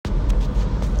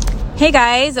Hey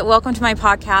guys, welcome to my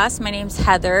podcast. My name's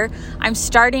Heather. I'm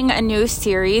starting a new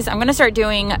series. I'm going to start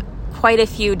doing quite a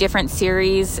few different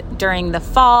series during the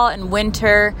fall and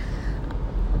winter.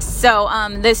 So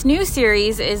this new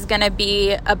series is going to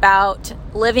be about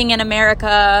living in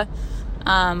America,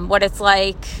 what it's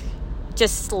like,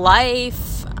 just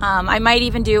life. I might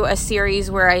even do a series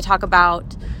where I talk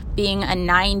about being a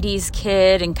 90s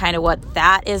kid and kind of what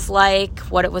that is like,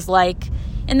 what it was like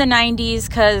in the 90s,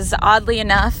 because oddly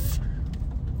enough,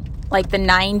 like the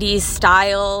 90s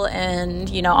style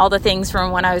and, all the things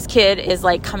from when I was a kid is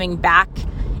like coming back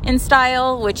in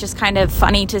style, which is kind of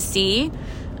funny to see.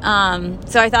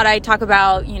 So I thought I'd talk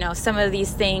about, some of these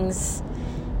things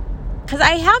because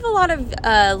I have a lot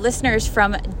of listeners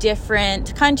from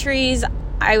different countries.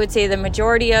 I would say the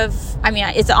majority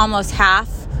it's almost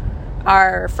half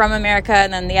are from America,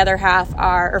 and then the other half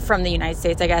are from the United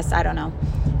States, I guess. I don't know.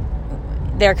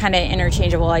 They're kind of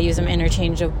interchangeable. I use them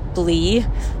interchangeably.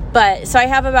 But so I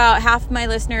have about half of my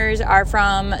listeners are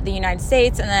from the United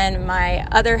States, and then my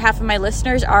other half of my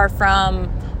listeners are from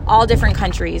all different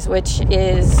countries, which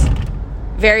is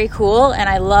very cool. And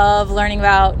I love learning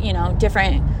about,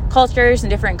 different cultures and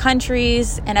different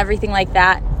countries and everything like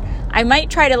that. I might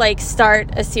try to start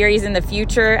a series in the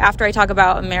future after I talk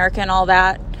about America and all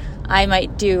that. I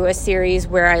might do a series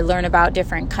where I learn about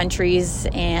different countries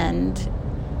and,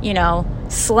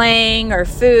 slang or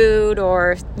food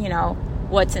or,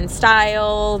 what's in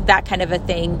style, that kind of a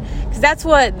thing. Because that's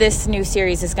what this new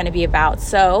series is going to be about.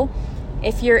 So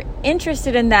if you're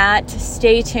interested in that,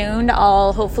 stay tuned.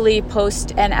 I'll hopefully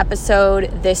post an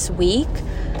episode this week.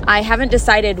 I haven't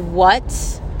decided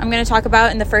what I'm going to talk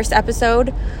about in the first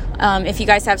episode. If you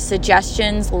guys have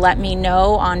suggestions, let me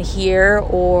know on here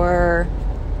or,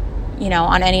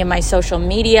 on any of my social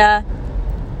media.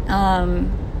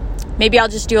 Maybe I'll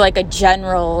just do a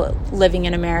general living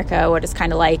in America, what it's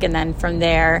kind of like. And then from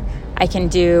there, I can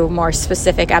do more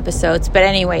specific episodes. But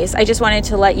anyways, I just wanted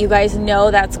to let you guys know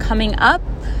that's coming up.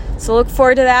 So look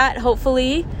forward to that,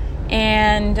 hopefully.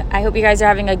 And I hope you guys are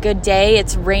having a good day.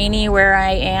 It's rainy where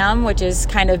I am, which is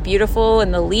kind of beautiful.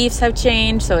 And the leaves have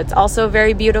changed, so it's also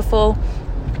very beautiful.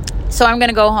 So I'm going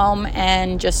to go home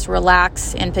and just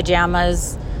relax in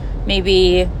pajamas,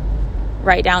 maybe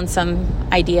write down some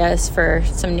ideas for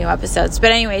some new episodes.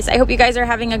 But anyways, I hope you guys are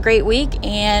having a great week,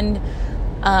 and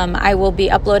I will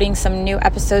be uploading some new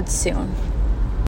episodes soon.